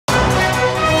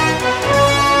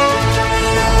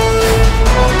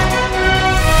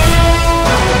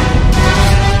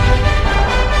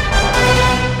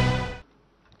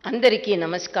అందరికీ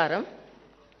నమస్కారం.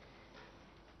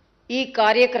 ఈ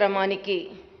కార్యక్రమానికి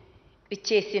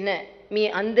ఇచ్చేసిన మీ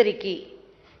అందరికీ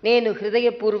నేను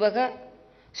హృదయపూర్వక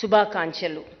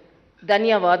శుభాకాంక్షలు,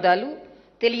 ధన్యవాదాలు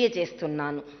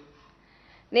తెలియజేస్తున్నాను.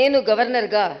 నేను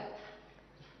గవర్నర్గా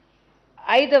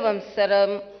 5వ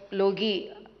సంవత్సరంలోకి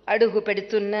అడుగు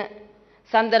పెడుతున్న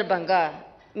సందర్భంగా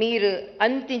మీరు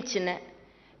అందించిన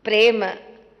ప్రేమ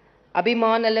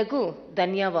అభిమానులకు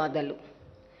ధన్యవాదాలు.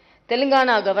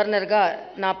 తెలంగాణ గవర్నర్గా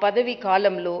నా పదవి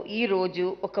కాలంలో ఈరోజు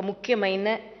ఒక ముఖ్యమైన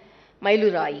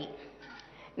మైలురాయి.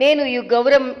 నేను ఈ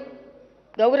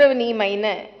గౌరవనీయమైన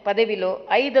పదవిలో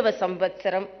 5వ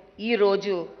సంవత్సరం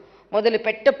ఈరోజు మొదలు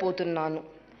పెట్టబోతున్నాను.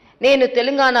 నేను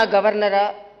తెలంగాణ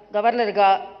గవర్నర్గా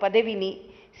పదవిని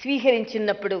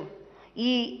స్వీకరించినప్పుడు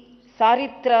ఈ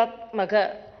చారిత్రాత్మక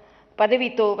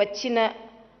పదవితో వచ్చిన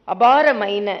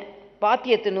అపారమైన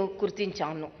బాధ్యతను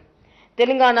గుర్తించాను.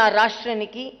 తెలంగాణ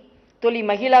రాష్ట్రానికి తొలి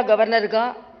మహిళా గవర్నర్గా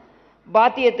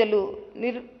బాధ్యతలు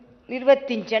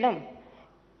నిర్వర్తించడం,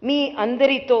 మీ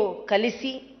అందరితో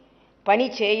కలిసి పని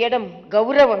చేయడం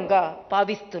గౌరవంగా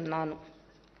భావిస్తున్నాను.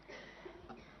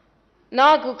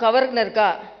 నాకు గవర్నర్గా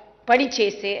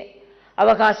పనిచేసే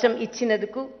అవకాశం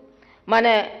ఇచ్చినందుకు మన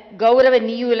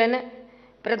గౌరవనీయులైన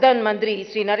ప్రధానమంత్రి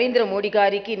శ్రీ నరేంద్ర మోడీ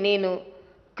గారికి నేను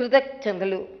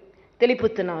కృతజ్ఞతలు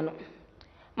తెలుపుతున్నాను.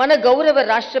 మన గౌరవ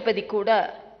రాష్ట్రపతి కూడా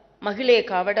మహిళే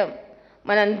కావడం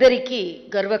మనందరికీ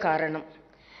గర్వకారణం.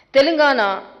 తెలంగాణ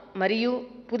మరియు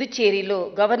పుదుచ్చేరిలో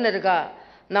గవర్నర్గా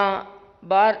నా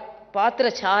పాత్ర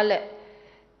చాలా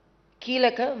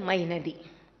కీలకమైనది.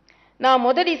 నా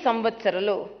మొదటి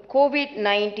సంవత్సరంలో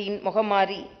కోవిడ్-19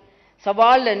 మహమ్మారి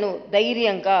సవాళ్లను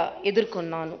ధైర్యంగా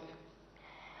ఎదుర్కొన్నాను.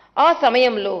 ఆ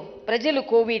సమయంలో ప్రజలు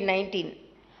కోవిడ్-19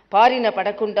 బారిన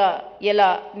పడకుండా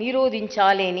ఎలా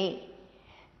నిరోధించాలనేది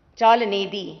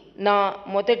నా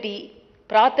మొదటి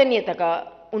ప్రాధాన్యతగా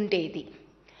ఉండేది.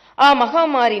 ఆ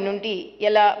మహమ్మారి నుండి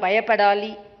ఎలా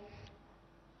భయపడాలి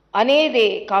అనేదే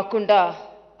కాకుండా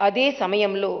అదే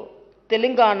సమయంలో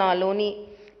తెలంగాణలోని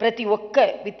ప్రతి ఒక్క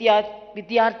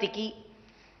విద్యార్థికి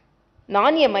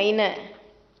నాణ్యమైన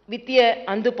విద్య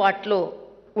అందుబాటులో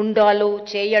ఉండాలో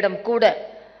చేయడం కూడా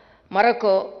మరొక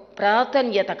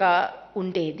ప్రాధాన్యతగా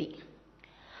ఉండేది.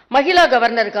 మహిళా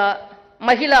గవర్నర్గా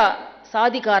మహిళా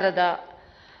సాధికారత,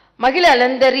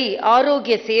 మహిళలందరి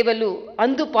ఆరోగ్య సేవలు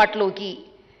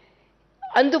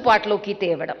అందుబాటులోకి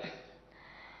తేవడం,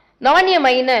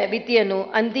 నాణ్యమైన విద్యను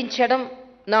అందించడం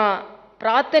నా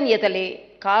ప్రాధాన్యతలే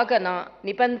కాగా నా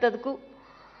నిబంధనకు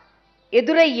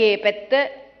ఎదురయ్యే పెద్ద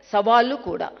సవాళ్ళు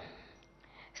కూడా.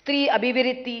 స్త్రీ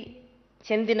అభివృద్ధి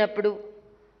చెందినప్పుడు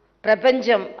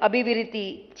ప్రపంచం అభివృద్ధి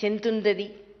చెందుతుంది,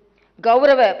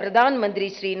 గౌరవ ప్రధానమంత్రి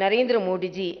శ్రీ నరేంద్ర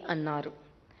మోడీజీ అన్నారు.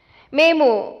 మేము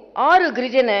 6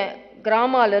 గిరిజన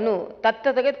గ్రామాలను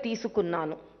దత్తతగా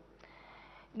తీసుకున్నాను.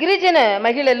 గిరిజన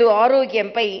మహిళలు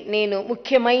ఆరోగ్యంపై నేను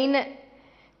ముఖ్యమైన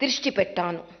దృష్టి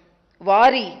పెట్టాను.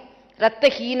 వారి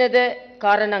రక్తహీనత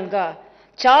కారణంగా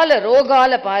చాలా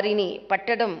రోగాల బారిన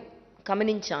పట్టడం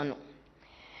గమనించాను.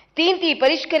 దీన్ని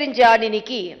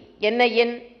పరిష్కరించడానికి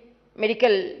NIN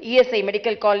ESI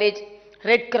medical college,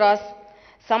 red cross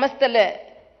సంస్థల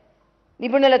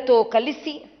నిపుణులతో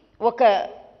కలిసి ఒక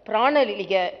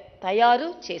ప్రణాళిక తయారు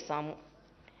చేశాము.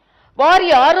 వారి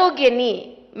ఆరోగ్యాన్ని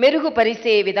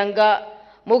మెరుగుపరిచే విధంగా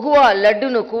మగువ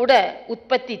లడ్డును కూడా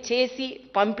ఉత్పత్తి చేసి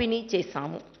పంపిణీ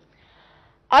చేశాము.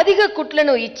 అధిక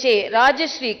కుట్లను ఇచ్చే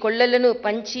రాజశ్రీ కొళ్లను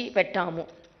పంచి పెట్టాము.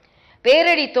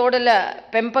 పేరడి తోటల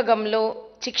పెంపకంలో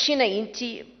శిక్షణ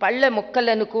ఇచ్చి పళ్ళ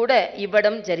మొక్కలను కూడా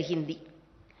ఇవ్వడం జరిగింది.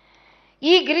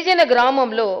 ఈ గిరిజన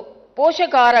గ్రామంలో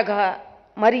పోషకాహార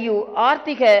మరియు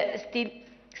ఆర్థిక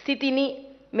స్థితిని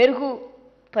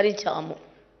మెరుగుపరిచాము.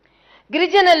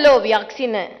 గిరిజనుల్లో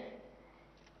వ్యాక్సిన్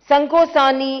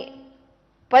సంకోచాన్ని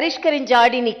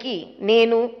పరిష్కరించడానికి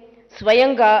నేను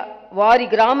స్వయంగా వారి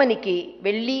గ్రామానికి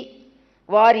వెళ్ళి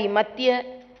వారి మధ్య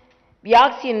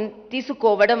వ్యాక్సిన్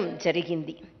తీసుకోవడం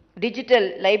జరిగింది. Digital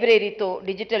లైబ్రరీతో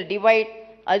digital divide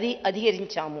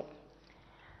అధిగరించాము.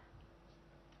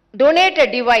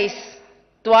 Donated device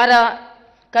ద్వారా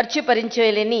ఖర్చు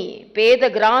భరించలేని పేద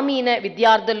గ్రామీణ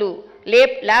విద్యార్థులు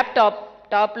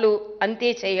ల్యాప్టాప్లు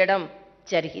అందజేయడం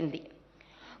జరిగింది.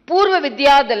 పూర్వ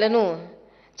విద్యార్థులను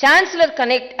ఛాన్సలర్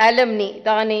కనెక్ట్ అలమ్ని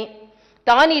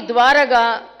దాని ద్వారాగా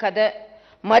కథ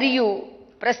మరియు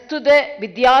ప్రస్తుత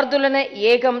విద్యార్థులను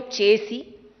ఏకం చేసి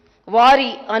వారి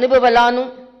అనుభవాలను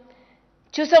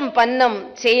సుసంపన్నం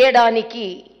చేయడానికి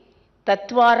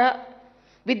తద్వారా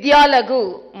విద్యాలకు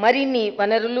మరిన్ని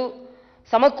వనరులు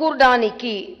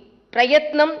సమకూర్చడానికి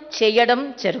ప్రయత్నం చేయడం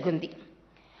జరిగింది.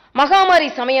 మహమ్మారి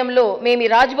సమయంలో మేము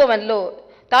రాజ్భవన్లో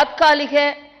తాత్కాలిక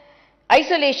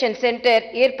ఐసోలేషన్ సెంటర్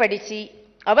ఏర్పడిచి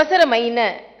అవసరమైన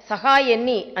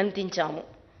సహాయాన్ని అందించాము.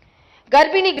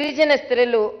 గర్భిణీ గిరిజన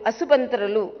స్త్రీలు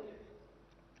అసుపంతరులు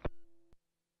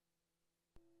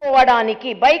పోవడానికి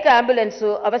బైక్ అంబులెన్స్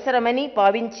అవసరమని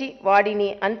భావించి వాడిని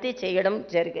అంతే చేయడం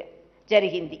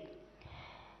జరిగింది.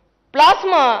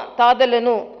 ప్లాస్మా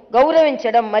తాదులను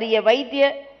గౌరవించడం మరియు వైద్య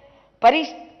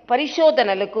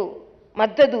పరిశోధనలకు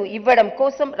మద్దతు ఇవ్వడం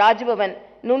కోసం రాజ్భవన్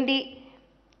నుండి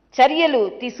చర్యలు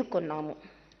తీసుకున్నాము.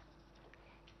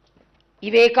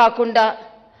 ఇవే కాకుండా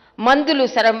మందులు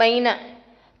సరమైన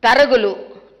తరగులు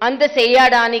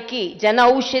అందచేయడానికి జన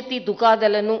ఔషధి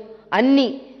దుకాణాలను అన్ని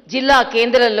జిల్లా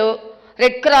కేంద్రాల్లో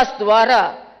రెడ్ క్రాస్ ద్వారా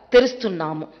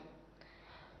తెరుస్తున్నాము.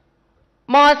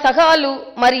 మా సహాలు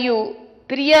మరియు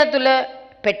ఫిర్యాదుల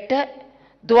పెట్ట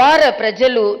ద్వారా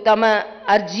ప్రజలు తమ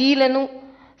అర్జీలను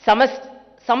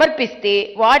సమర్పిస్తే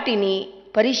వాటిని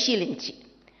పరిశీలించి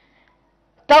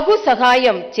తగు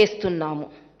సహాయం చేస్తున్నాము.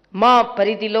 మా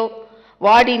పరిధిలో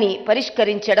వాటిని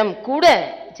పరిష్కరించడం కూడా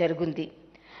జరుగుతుంది.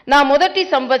 నా మొదటి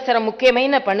సంవత్సరం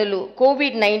ముఖ్యమైన పనులు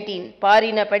కోవిడ్-19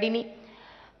 బారిన పడిని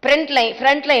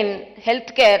ఫ్రంట్ లైన్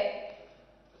హెల్త్ కేర్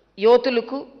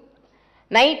యోధులకు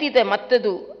నైతిక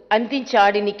మద్దతు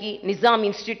అందించడానికి Nizam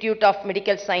institute of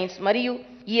medical science మరియు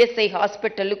ఈఎస్ఐ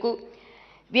హాస్పిటళ్లకు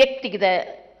వ్యక్తిగత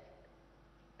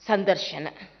సందర్శన.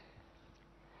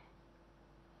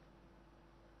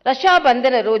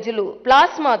 రక్షాబంధన రోజులు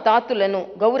ప్లాస్మా దాతలను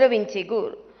గౌరవించే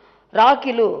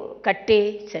రాఖీలు కట్టే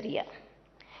చర్య.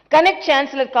 కనెక్ట్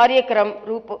ఛాన్సలర్ కార్యక్రమం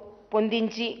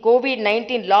రూపొందించి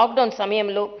కోవిడ్-19 లాక్డౌన్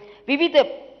సమయంలో వివిధ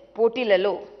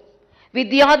పోటీలలో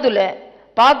విద్యార్థుల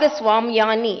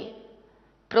భాగస్వామ్యాన్ని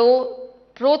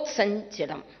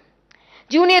ప్రోత్సహించడం.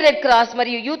 జూనియర్ రెడ్ క్రాస్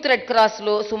మరియు యూత్ రెడ్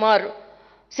క్రాస్లో సుమారు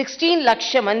 16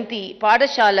 లక్షల మంది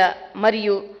పాఠశాల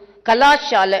మరియు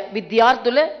కళాశాల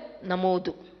విద్యార్థుల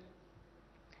నమోదు.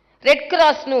 రెడ్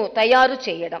క్రాస్ను తయారు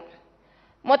చేయడం.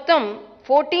 మొత్తం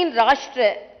 14 రాష్ట్ర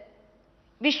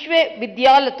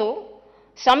విశ్వవిద్యాలయాలతో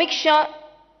సమీక్ష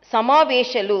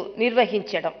సమావేశాలు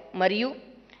నిర్వహించడం మరియు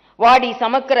వాడి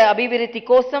సమగ్ర అభివృద్ధి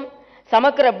కోసం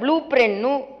సమగ్ర బ్లూ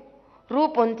ప్రింట్ను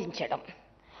రూపొందించడం.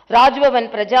 రాజ్భవన్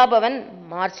ప్రజాభవన్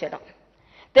మార్చడం.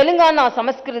 తెలంగాణ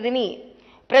సంస్కృతిని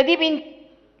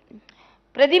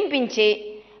ప్రతిబింబించే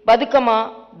బతుకమ్మ,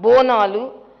 బోనాలు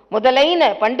మొదలైన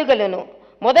పండుగలను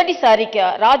మొదటిసారిగా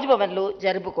రాజ్భవన్లో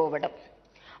జరుపుకోవడం.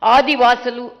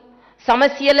 ఆదివాసులు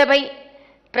సమస్యలపై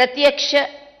ప్రత్యక్ష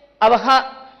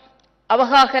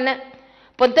అవగాహన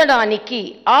పొందడానికి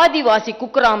ఆదివాసీ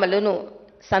కుగ్రామాలను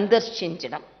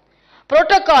సందర్శించడం.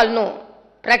 ప్రోటోకాల్ను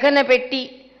ప్రకటనపెట్టి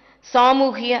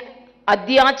సామూహిక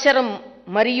అత్యాచారం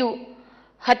మరియు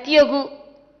హత్యకు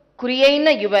గురైన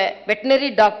యువ వెటనరీ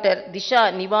డాక్టర్ దిశా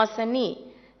నివాసాన్ని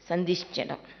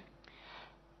సందర్శించడం.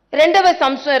 రెండవ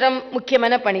సంవత్సరం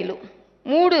ముఖ్యమైన పనులు.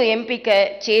 3 ఎంపిక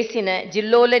చేసిన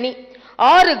జిల్లాలోని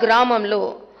 6 గ్రామంలో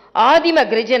ఆదిమ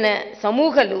గిరిజన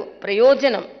సమూహాలు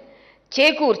ప్రయోజనం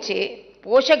చేకూర్చే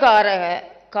పోషకాహార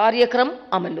కార్యక్రమం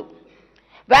అమలు.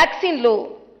 వ్యాక్సిన్లో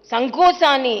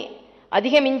సంకోచాన్ని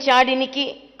అధిగమించడానికి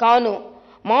కాను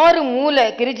మారుమూల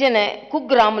గిరిజన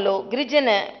కుగ్రామంలో గిరిజన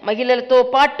మహిళలతో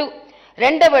పాటు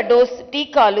 2వ డోస్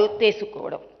టీకాలు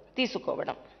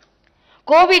తీసుకోవడం.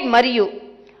 కోవిడ్ మరియు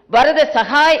వరద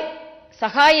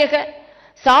సహాయక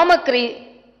సామగ్రి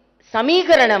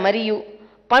సమీకరణ మరియు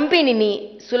పంపిణీని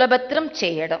సులభతరం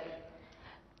చేయడం.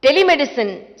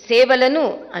 టెలిమెడిసిన్ సేవలను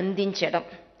అందించడం.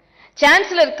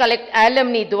 ఛాన్సలర్ కలెక్ట్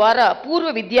అలుమ్ని ద్వారా పూర్వ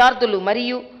విద్యార్థులు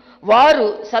మరియు వారు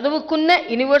చదువుకున్న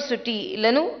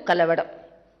యూనివర్సిటీలను కలవడం.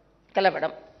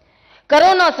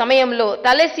 కరోనా సమయంలో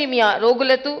తలసీమియా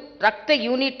రోగులతో రక్త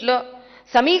యూనిట్ల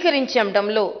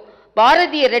సమీకరించడంలో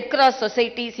భారతీయ రెడ్ క్రాస్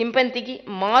సొసైటీ సిబ్బందికి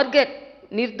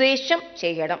మార్గనిర్దేశం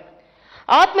చేయడం.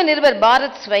 ఆత్మనిర్భర్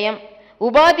భారత్ స్వయం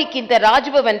ఉపాధి కింద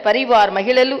రాజ్భవన్ పరివార్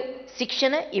మహిళలు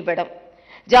శిక్షణ ఇవ్వడం.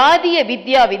 జాతీయ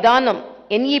విద్యా విధానం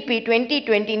NEP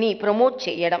 2020ని ప్రమోట్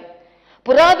చేయడం.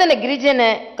 పురాతన గిరిజన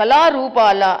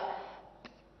కళారూపాల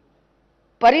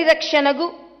పరిరక్షణకు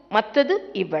మద్దతు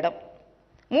ఇవ్వడం.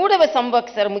 3వ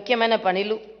సంవత్సరం ముఖ్యమైన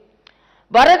పనులు.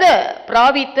 వరద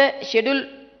ప్రభావిత షెడ్యూల్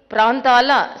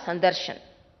ప్రాంతాల సందర్శన.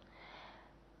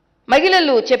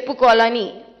 మహిళలు చెప్పుకోవాలని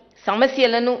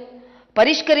సమస్యలను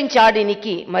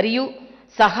పరిష్కరించడానికి మరియు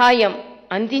సహాయం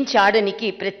అందించడానికి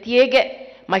ప్రత్యేక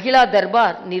మహిళా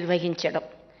దర్బార్ నిర్వహించడం.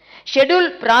 షెడ్యూల్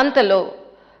ప్రాంతంలో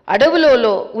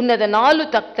అడవులలో ఉన్నద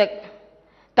 4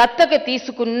 దత్తత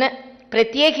తీసుకున్న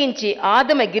ప్రత్యేకించి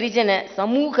ఆదిమ గిరిజన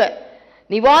సమూహ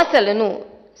నివాసాలను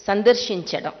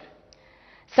సందర్శించడం.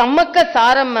 సమ్మక్క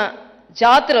సారమ్మ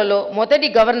జాతరలో మొదటి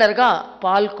గవర్నర్గా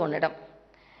పాల్గొనడం.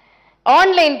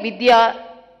 ఆన్లైన్ విద్యా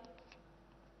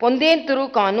పొందేందుకు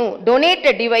కాను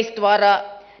డొనేటెడ్ డివైస్ ద్వారా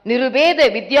నిరుపేద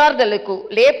విద్యార్థులకు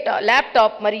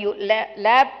ల్యాప్టాప్ మరియు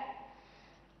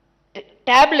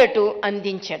ట్యాబ్లెట్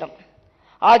అందించడం.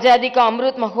 ఆజాదీ కా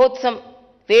అమృత్ మహోత్సవ్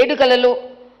వేడుకలలో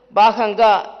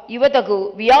భాగంగా యువతకు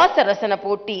వ్యాస రచన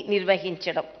పోటీ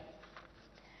నిర్వహించడం.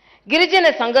 గిరిజన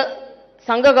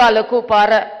సంఘాలకు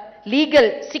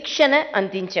లీగల్ శిక్షణ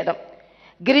అందించడం.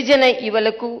 గిరిజన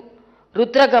యువలకు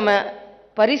రుద్రగమ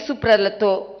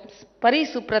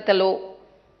పరిశుభ్రతలో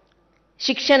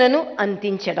శిక్షణను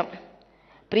అందించడం.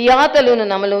 ఫిర్యాదులను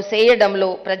నమలు చేయడంలో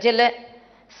ప్రజల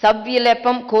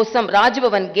సవ్యలపం కోసం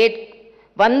రాజ్భవన్ గేట్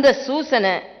 100 సూచన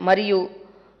మరియు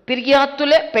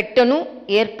ఫిర్యాదుల పెట్టెను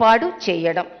ఏర్పాటు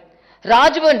చేయడం.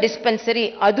 రాజ్భవన్ డిస్పెన్సరీ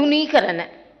ఆధునీకరణ.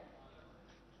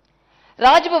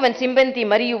 రాజ్భవన్ సిబ్బంది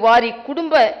మరియు వారి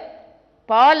కుటుంబ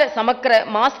పాల సమగ్ర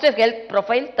మాస్టర్ హెల్త్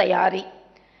ప్రొఫైల్ తయారీ.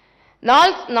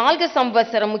 4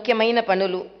 సంవత్సరం ముఖ్యమైన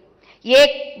పనులు.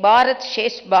 ఏక్ భారత్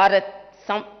శ్రేష్ఠ భారత్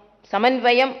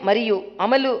సమన్వయం మరియు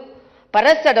అమలు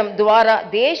పరచడం ద్వారా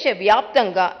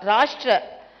దేశవ్యాప్తంగా రాష్ట్ర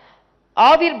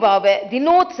ఆవిర్భావ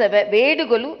దినోత్సవ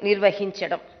వేడుకలు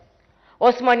నిర్వహించడం.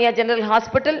 ఓస్మానియా జనరల్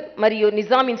హాస్పిటల్ మరియు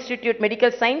నిజాం ఇన్స్టిట్యూట్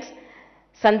మెడికల్ సైన్స్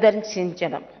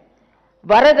సందర్శించడం.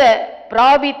 వరద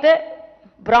ప్రభావిత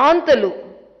ప్రాంతాలు,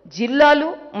 జిల్లాలు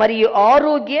మరియు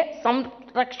ఆరోగ్య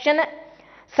సంరక్షణ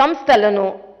సంస్థలను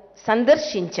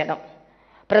సందర్శించడం.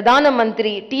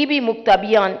 ప్రధానమంత్రి టీబీ ముక్త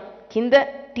అభియాన్ కింద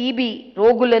టీబీ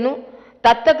రోగులను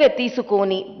దత్తత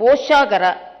తీసుకొని పోషకాహార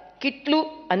కిట్లు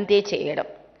అందజేయడం.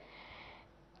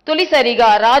 తొలిసారిగా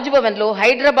రాజ్భవన్లో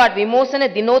హైదరాబాద్ విమోచన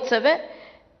దినోత్సవ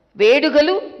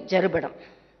వేడుకలు జరపడం.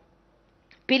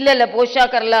 పిల్లల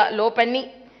పోషకాహార లోపాన్ని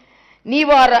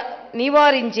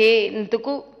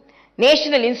నివారించేందుకు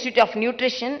నేషనల్ ఇన్స్టిట్యూట్ ఆఫ్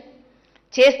న్యూట్రిషన్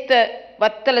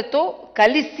చేస్తవత్తలతో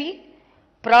కలిసి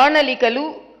ప్రణాళికలు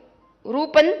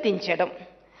రూపొందించడం.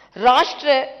 రాష్ట్ర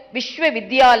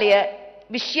విశ్వవిద్యాలయ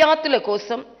విద్యార్థుల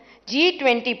కోసం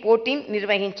G20 పోటీ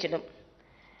నిర్వహించడం.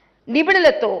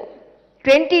 నిపుణులతో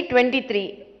 2023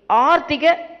 ఆర్థిక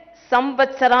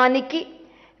సంవత్సరానికి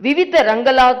వివిధ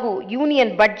రంగాలకు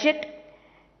యూనియన్ బడ్జెట్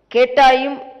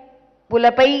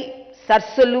కేటాయింపులపై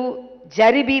చర్చలు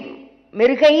జరిపి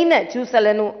మెరుగైన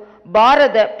సూచనలను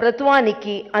భారత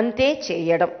ప్రభుత్వానికి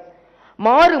అందజేయడం.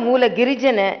 మారుమూల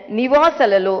గిరిజన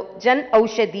నివాసాలలో జన్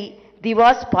ఔషధి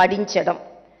దివాస్ పాటించడం.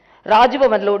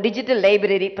 రాజ్భవన్లో డిజిటల్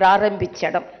లైబ్రరీ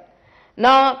ప్రారంభించడం.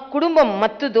 నా కుటుంబం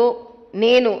మద్దతుతో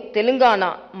నేను తెలంగాణ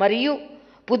మరియు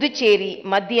పుదుచ్చేరి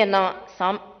మధ్య నా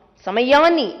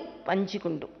సమయాన్ని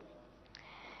పంచుకుంటూ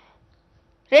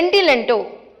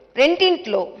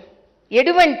రెండింట్లో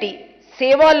ఎటువంటి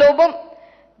సేవాలోపం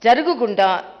జరగకుండా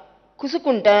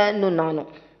చూసుకుంటానున్నాను.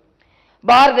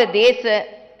 భారతదేశ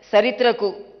చరిత్రకు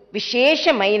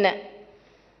విశేషమైన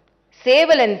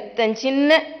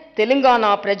సేవలందించిన తెలంగాణ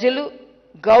ప్రజలు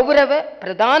గౌరవ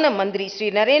ప్రధానమంత్రి శ్రీ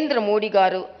నరేంద్ర మోడీ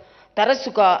గారు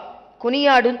తరచుగా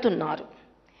కొనియాడుతున్నారు.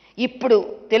 ఇప్పుడు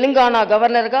తెలంగాణ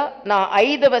గవర్నర్గా నా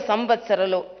 5వ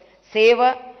సంవత్సరంలో సేవ,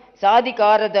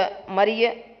 సాధికారత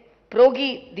మరియు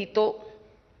ప్రోగిదితో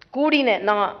కూడిన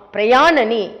నా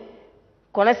ప్రయాణాన్ని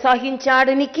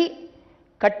కొనసాగించడానికి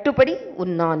కట్టుబడి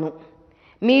ఉన్నాను.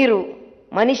 మీరు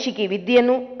మనిషికి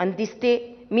విద్యను అందిస్తే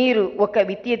మీరు ఒక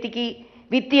విద్యార్థికి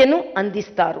విద్యను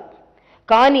అందిస్తారు.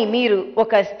 కానీ మీరు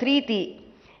ఒక స్త్రీకి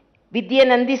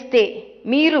విద్యను అందిస్తే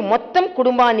మీరు మొత్తం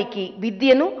కుటుంబానికి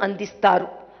విద్యను అందిస్తారు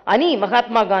అని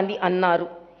మహాత్మా గాంధీ అన్నారు.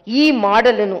 ఈ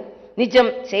మోడల్ను నిజం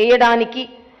చేయడానికి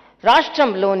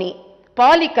రాష్ట్రంలోని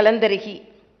పాలికలందరికీ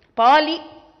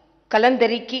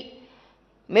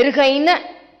మెరుగైన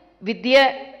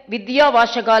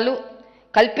విద్యావకాశాలు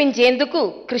కల్పించేందుకు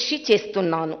కృషి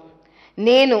చేస్తున్నాను.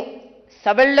 నేను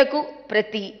సవాళ్లకు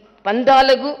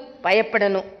ప్రతిబంధాలకు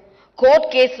భయపడను. కోర్టు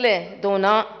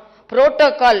కేసులతోనో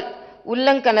ప్రోటోకాల్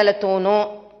ఉల్లంఘనలతోనో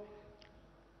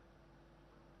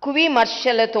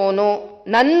కువిమర్శలతోనో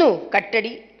నన్ను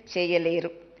కట్టడి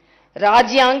చేయలేరు.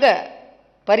 రాజ్యాంగ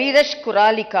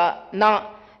పరిరక్షకురాలిగా నా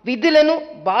విధులను,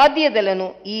 బాధ్యతలను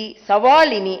ఈ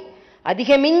సవాలుని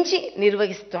అధిగమించి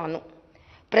నిర్వహిస్తాను.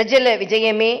 ప్రజల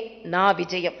విజయమే నా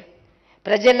విజయం.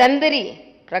 ప్రజలందరి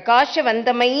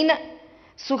ప్రకాశవంతమైన,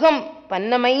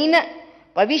 సుఖంపన్నమైన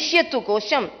భవిష్యత్తు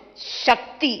కోసం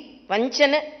శక్తి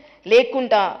వంచన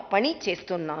లేకుండా పని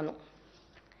చేస్తున్నాను.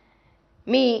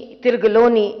 మీ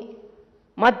తిరుగులోని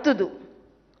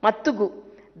మత్తుకు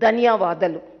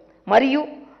ధన్యవాదాలు. మరియు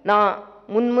నా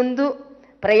మున్ముందు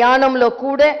ప్రయాణంలో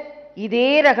కూడా ఇదే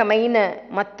రకమైన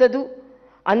మద్దతు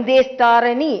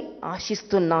అందిస్తారని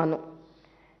ఆశిస్తున్నాను.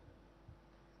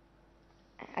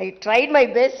 I tried my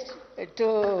best to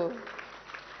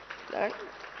learn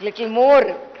little more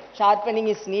sharpening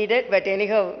is needed, but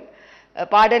anyhow,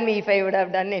 pardon me if I would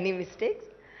have done any mistakes.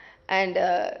 And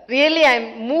really,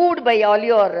 I'm moved by all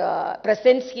your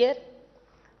presence here.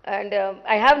 And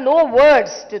I have no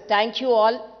words to thank you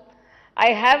all. I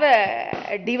have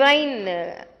a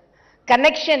divine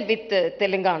connection with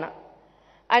Telangana.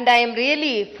 And I am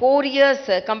really 4 years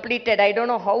completed. I don't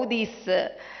know how these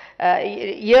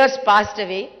years passed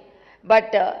away.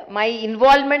 But my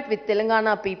involvement with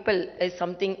Telangana people is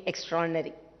something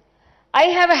extraordinary. I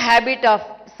have a habit of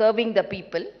serving the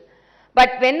people. But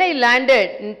when I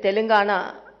landed in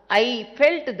Telangana, I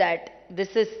felt that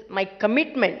this is my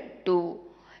commitment to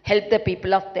help the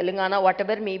people of Telangana,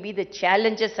 whatever may be the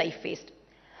challenges I faced.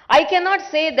 I cannot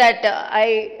say that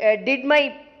I did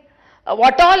my,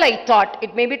 what all I thought,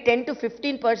 it may be 10 to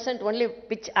 15% only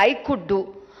which I could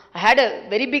do. I had a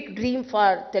very big dream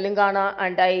for Telangana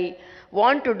and I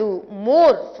want to do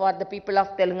more for the people of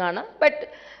Telangana. But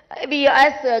we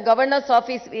as Governor's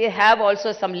Office, we have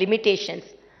also some limitations.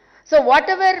 So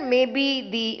whatever may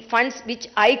be the funds which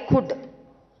I could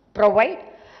provide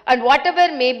and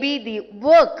whatever may be the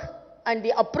work and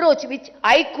the approach which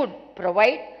I could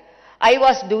provide, I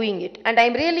was doing it. And I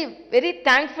am really very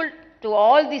thankful to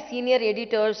all the senior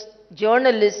editors,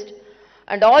 journalists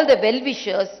and all the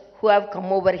well-wishers who have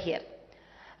come over here.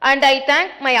 And I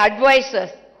thank my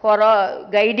advisors for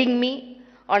guiding me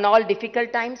on all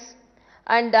difficult times.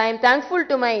 And I am thankful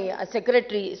to my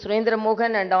secretary, Surendra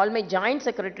Mohan, and all my joint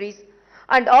secretaries,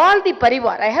 and all the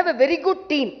Parivar. I have a very good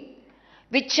team,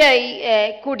 which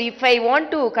I could, if I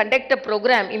want to conduct a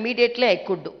program, immediately I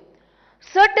could do.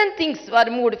 Certain things were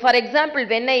moved. For example,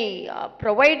 when I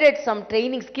provided some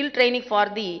training, skill training for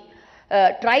the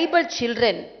tribal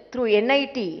children through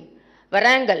NIT,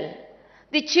 Varangal,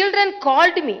 the children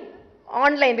called me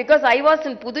online because I was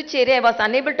in Puducherry, I was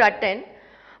unable to attend.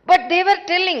 But they were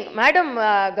telling, Madam,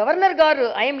 Governor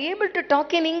Garu, I am able to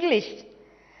talk in English.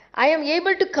 I am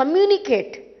able to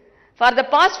communicate. For the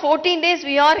past 14 days,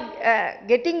 we are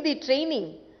getting the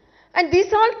training. And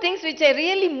these are things which I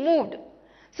really moved.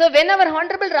 So when our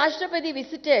Honorable Rashtrapati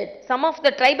visited, some of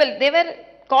the tribal, they were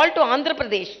called to Andhra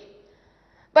Pradesh.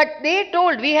 But they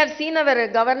told, we have seen our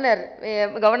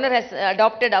governor, governor has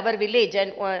adopted our village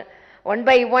and one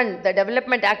by one, the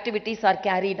development activities are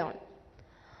carried on.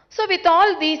 So with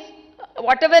all these,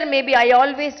 whatever maybe, I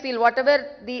always feel whatever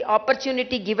the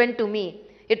opportunity given to me,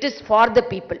 it is for the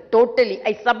people, totally.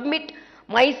 I submit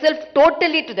myself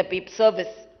totally to the people service.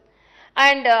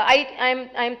 And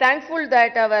I'm thankful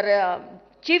that our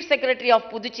Chief Secretary of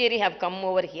Puducherry have come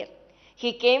over here.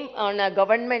 He came on a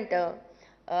government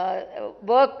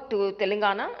work to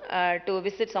Telangana to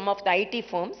visit some of the IT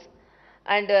firms.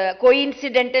 And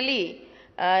coincidentally,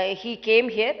 he came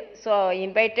here, so I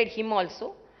invited him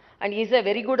also. And he is a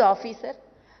very good officer.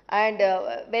 And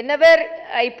whenever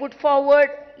I put forward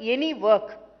any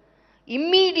work,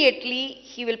 immediately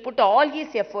he will put all his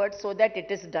efforts so that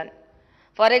it is done.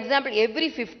 For example,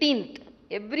 every 15th,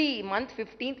 every month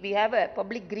 15th, we have a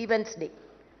public grievance day.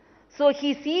 So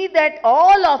he sees that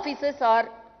all offices are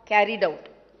carried out,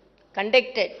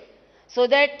 conducted, so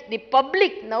that the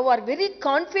public now are very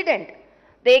confident.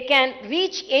 They can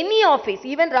reach any office,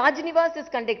 even Rajnivas is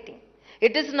conducting.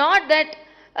 It is not that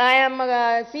I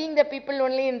am seeing the people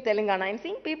only in Telangana. I am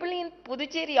seeing people in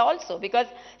Puducherry also, because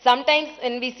sometimes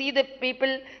when we see the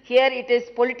people here, it is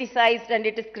politicized and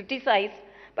it is criticized.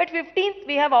 But 15th,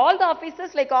 we have all the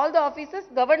officers, like all the officers,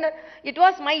 governor, it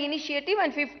was my initiative,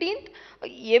 and 15th,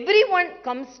 everyone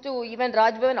comes to even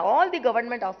Rajbhavan, all the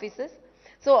government offices.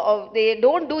 So they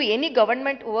don't do any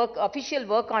government work, official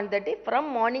work on that day. From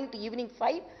morning to evening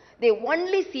 5, they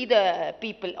only see the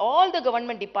people. All the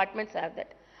government departments have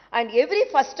that. And every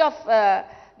first of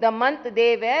the month,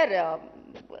 they wear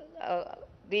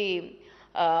the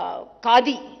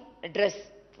khadi dress,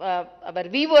 our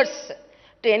weavers,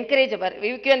 to encourage our,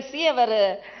 you can see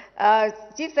our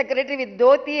Chief Secretary with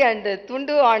dhoti and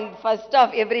tundu on first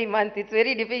of every month. It's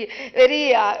very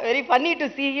very funny to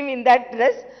see him in that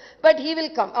dress, but he will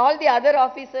come. All the other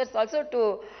officers also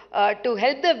to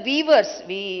help the weavers.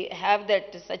 We have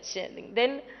that such thing.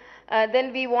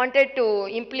 Then we wanted to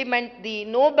implement the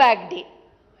no bag day,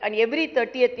 and every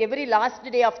 30th, every last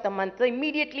day of the month. So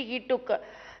immediately he took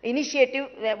initiative.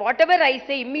 Whatever I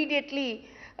say, immediately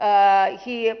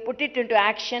he put it into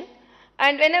action.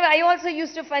 And whenever, I also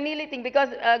used to funnily think, because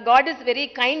God is very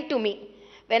kind to me.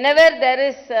 Whenever there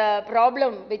is a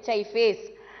problem which I face,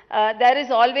 there is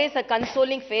always a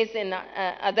consoling face in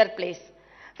other place.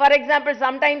 For example,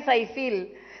 sometimes I feel,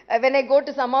 when I go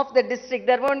to some of the district,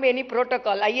 there won't be any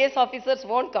protocol. IAS officers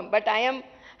won't come, but I am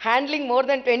handling more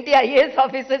than 20 IAS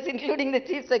officers, including the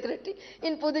Chief Secretary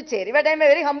in Puducherry. But I'm a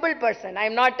very humble person.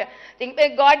 I'm not,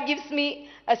 God gives me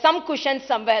some cushion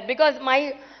somewhere, because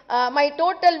my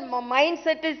total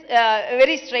mindset is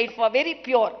very straightforward, very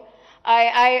pure.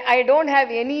 I don't have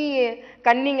any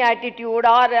cunning attitude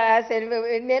or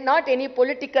not any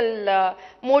political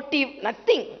motive,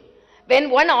 nothing.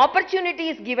 When one opportunity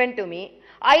is given to me,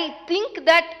 I think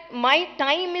that my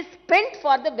time is spent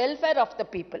for the welfare of the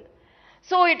people.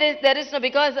 So there is no,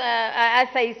 because as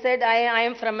I said, I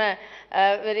am from a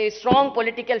very strong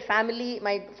political family.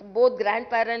 My both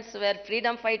grandparents were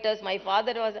freedom fighters. My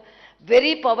father was a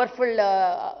very powerful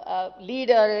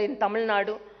leader in Tamil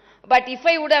Nadu. But if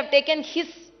I would have taken his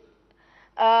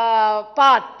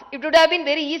path, it would have been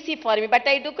very easy for me. But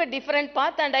I took a different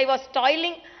path, and I was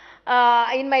toiling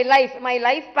in my life. My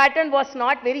life pattern was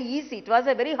not very easy. It was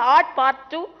a very hard path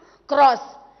to cross.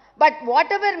 But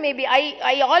whatever may be,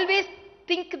 I always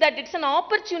think that it's an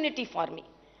opportunity for me.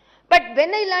 But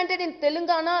when I landed in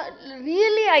Telangana,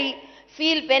 really I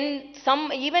feel when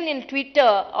even in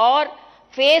Twitter or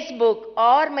Facebook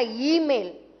or my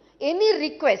email, any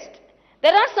request,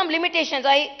 there are some limitations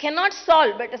I cannot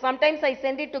solve, but sometimes I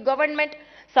send it to government,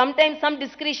 sometimes some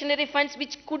discretionary funds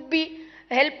which could be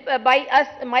helped by us,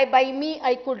 by me,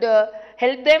 I could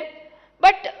help them.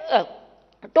 But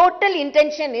total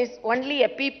intention is only a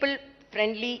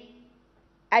people-friendly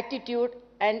attitude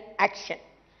and action.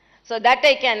 So that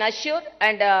I can assure,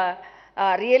 and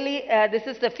really this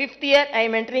is the 5th year, I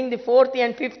am entering the 4th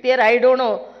and 5th year. I don't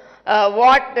know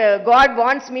what God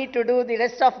wants me to do the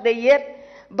rest of the year,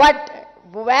 but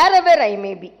wherever I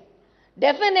may be,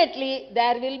 definitely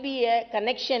there will be a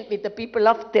connection with the people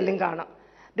of Telangana.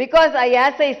 Because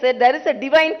as I said, there is a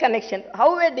divine connection.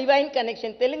 How a divine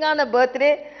connection? Telangana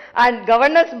birthday and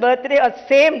governor's birthday are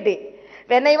same day.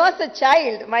 When I was a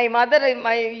child, my mother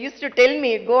used to tell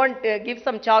me, go and give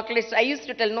some chocolates. I used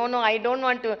to tell, no, I don't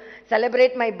want to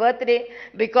celebrate my birthday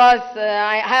because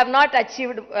I have not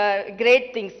achieved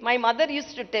great things. My mother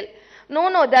used to tell,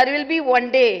 no, there will be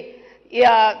one day,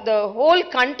 the whole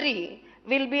country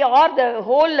will be, or the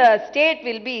whole state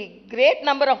will be, great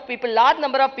number of people, large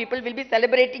number of people will be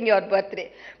celebrating your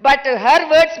birthday. But her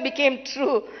words became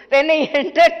true when I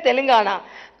entered Telangana.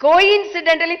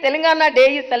 Coincidentally, Telangana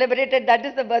Day is celebrated. That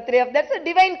is the birthday of, that's a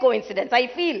divine coincidence, I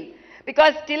feel.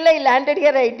 Because till I landed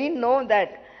here, I didn't know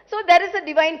that. So there is a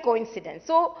divine coincidence.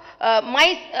 So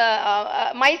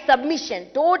my submission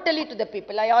totally to the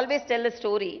people. I always tell a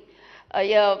story. To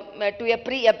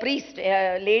a priest,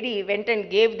 a lady went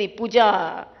and gave the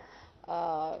puja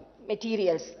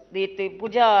materials. The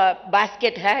puja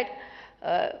basket had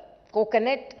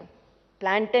coconut,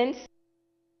 plantains,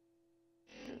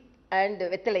 and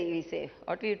vettalai, we say,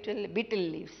 what we tell, betel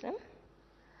leaves,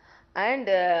 and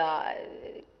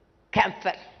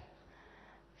camphor.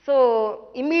 So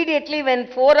immediately when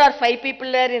 4 or 5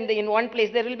 people are in one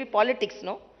place, there will be politics,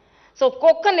 no? So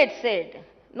coconut said,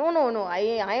 no,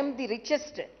 I am the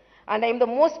richest and I am the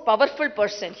most powerful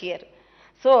person here.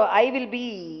 So I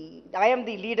am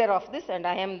the leader of this and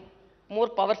I am more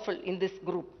powerful in this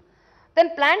group.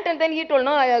 Then plantain, then he told,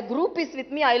 no, a group is with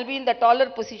me, I will be in the taller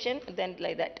position, then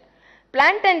like that.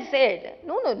 Plantain said,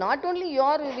 no, not only you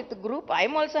are with the group, I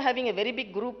am also having a very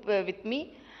big group with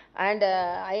me, and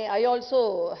I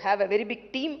also have a very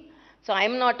big team, so I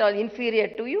am not all inferior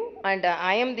to you, and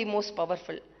I am the most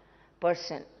powerful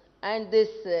person. And this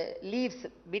leaves,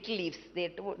 betel leaves, they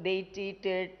eat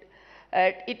it.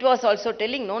 It was also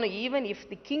telling, no, even if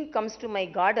the king comes to my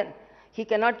garden, he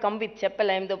cannot come with chappal,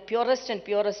 I am the purest and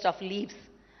purest of leaves.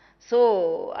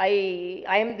 So I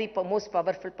am the most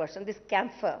powerful person. This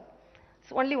camphor,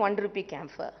 it's only 1 rupee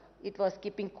camphor. It was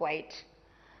keeping quiet.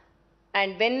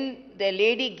 And when the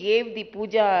lady gave the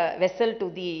puja vessel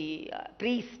to the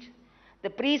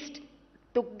priest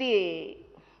took the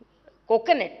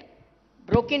coconut,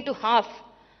 broke into half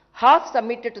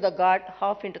submitted to the god,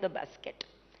 half into the basket.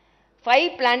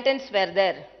 5 plantains were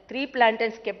there. 3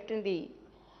 plantains kept in the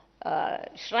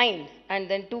shrine, and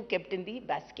then 2 kept in the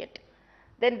basket.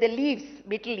 Then the leaves,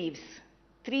 betel leaves,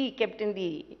 3 kept in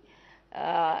the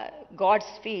God's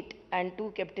feet and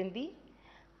 2 kept in the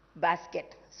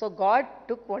basket. So God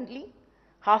took only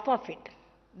half of it.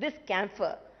 This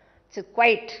camphor, it's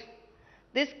quite.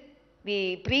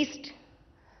 The priest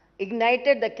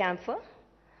ignited the camphor.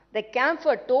 The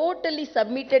camphor totally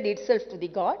submitted itself to the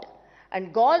God,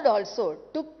 and God also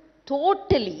took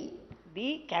totally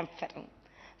the camphor.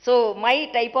 So my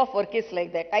type of work is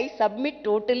like that. I submit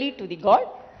totally to the God,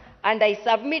 and I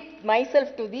submit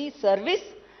myself to the service,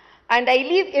 and I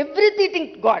leave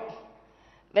everything to God.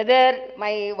 Whether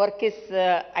my work is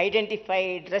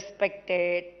identified,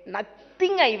 respected,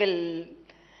 nothing I will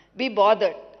be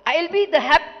bothered. I will be the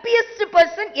happiest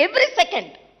person every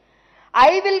second.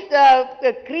 I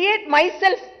will create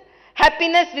myself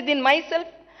happiness within myself,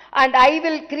 and I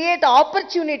will create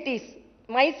opportunities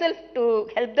myself to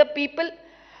help the people.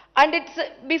 And it's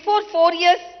before 4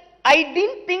 years, I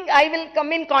didn't think I will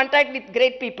come in contact with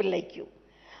great people like you.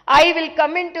 I will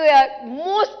come into a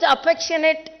most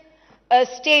affectionate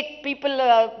state, people,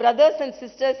 brothers and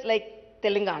sisters like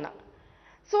Telangana.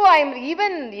 So I'm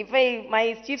even if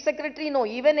my chief secretary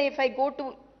even if I go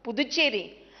to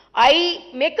Puducherry,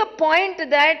 I make a point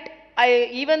that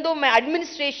even though my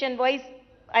administration wise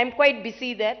I'm quite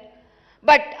busy there,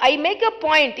 but I make a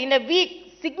point in a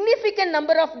week, significant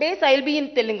number of days I will be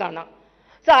in Telangana.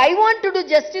 So I want to do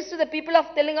justice to the people of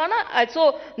Telangana.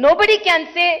 So nobody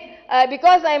can say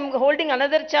because I am holding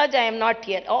another charge I am not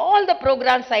here. All the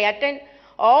programs I attend,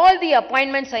 all the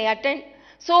appointments I attend.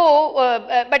 So,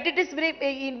 but it is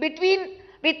in between,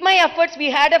 with my efforts, we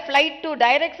had a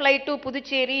direct flight to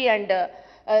Puducherry and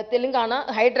Telangana,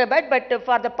 Hyderabad, but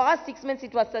for the past 6 months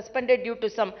it was suspended due to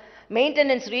some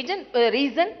maintenance reason.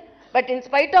 But in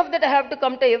spite of that, I have to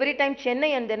come to every time Chennai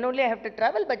and then only I have to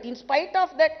travel. But in spite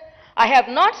of that, I have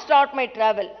not stopped my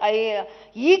travel. I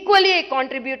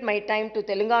contribute my time to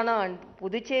Telangana and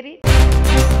Puducherry.